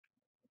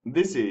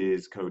This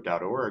is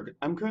Code.org.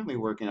 I'm currently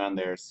working on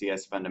their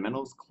CS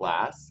Fundamentals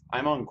class.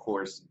 I'm on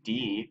course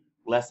D,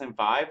 Lesson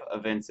 5,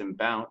 Events and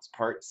Bounce,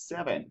 Part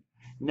 7.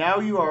 Now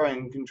you are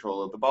in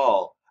control of the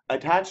ball.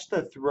 Attach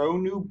the throw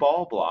new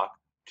ball block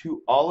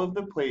to all of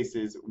the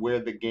places where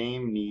the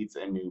game needs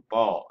a new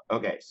ball.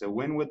 Okay, so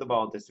when would the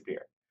ball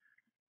disappear?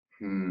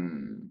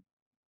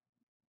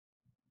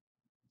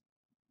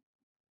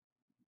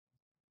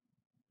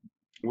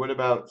 What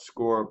about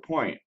score a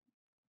point?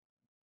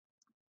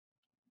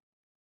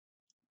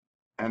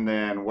 And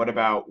then what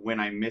about when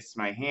I miss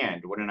my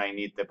hand? Wouldn't I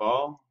need the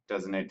ball?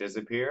 Doesn't it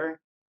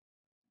disappear?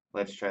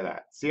 Let's try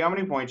that. See how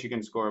many points you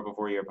can score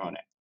before your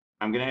opponent.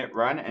 I'm going to hit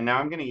run, and now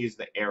I'm going to use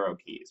the arrow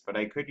keys, but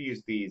I could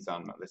use these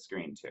on the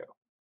screen too.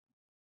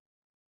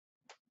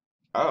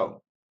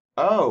 Oh,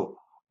 oh,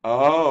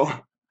 oh.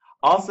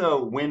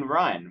 Also, when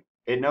run,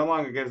 it no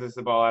longer gives us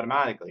the ball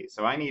automatically,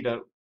 so I need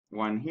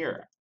one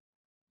here.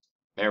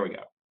 There we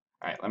go.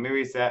 All right, let me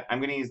reset. I'm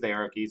going to use the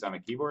arrow keys on my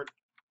keyboard.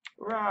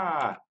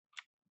 Hurrah!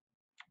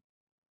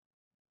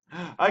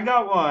 I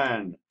got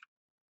one!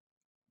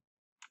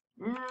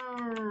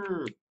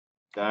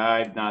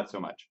 Died not so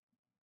much.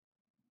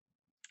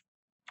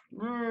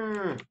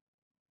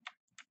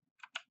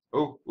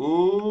 Oh,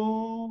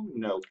 ooh,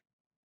 no.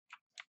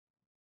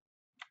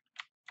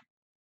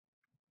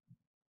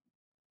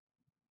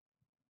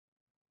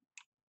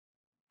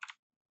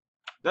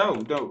 No,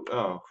 no,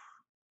 oh.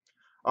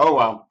 Oh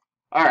well.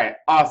 All right,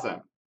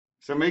 awesome.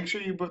 So make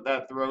sure you put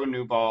that throw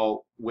new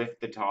ball with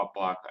the top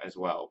block as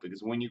well,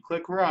 because when you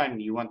click run,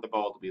 you want the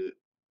ball to be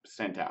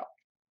sent out.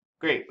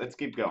 Great, let's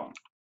keep going.